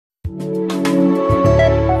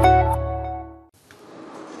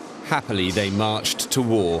Happily, they marched to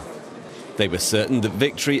war. They were certain that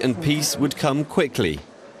victory and peace would come quickly.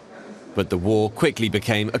 But the war quickly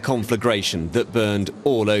became a conflagration that burned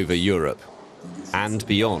all over Europe and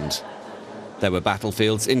beyond. There were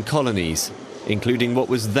battlefields in colonies, including what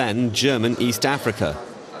was then German East Africa.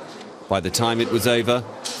 By the time it was over,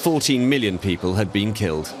 14 million people had been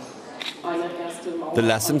killed. The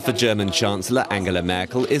lesson for German Chancellor Angela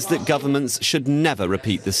Merkel is that governments should never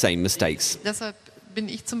repeat the same mistakes.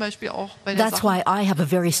 That's why I have a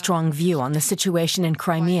very strong view on the situation in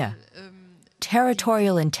Crimea.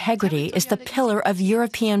 Territorial integrity is the pillar of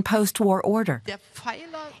European post-war order.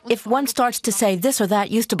 If one starts to say this or that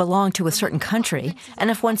used to belong to a certain country, and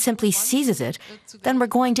if one simply seizes it, then we're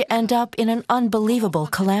going to end up in an unbelievable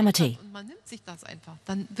calamity.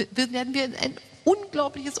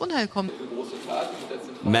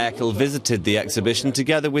 Merkel visited the exhibition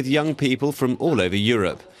together with young people from all over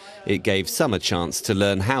Europe. It gave some a chance to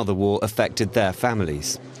learn how the war affected their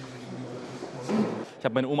families.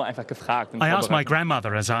 I asked my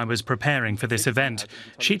grandmother as I was preparing for this event.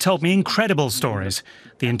 She told me incredible stories.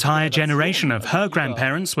 The entire generation of her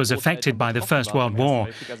grandparents was affected by the First World War.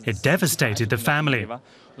 It devastated the family.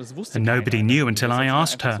 And nobody knew until I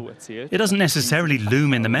asked her. It doesn't necessarily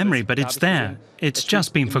loom in the memory, but it's there. It's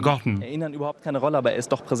just been forgotten.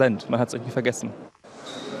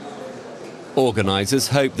 Organisers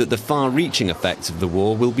hope that the far-reaching effects of the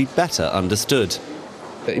war will be better understood.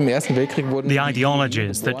 The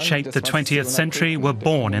ideologies that shaped the 20th century were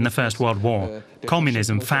born in the First World War.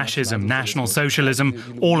 Communism, fascism, National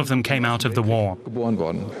Socialism, all of them came out of the war.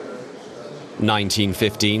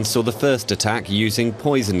 1915 saw the first attack using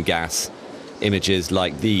poison gas. Images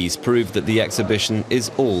like these prove that the exhibition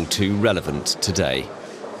is all too relevant today.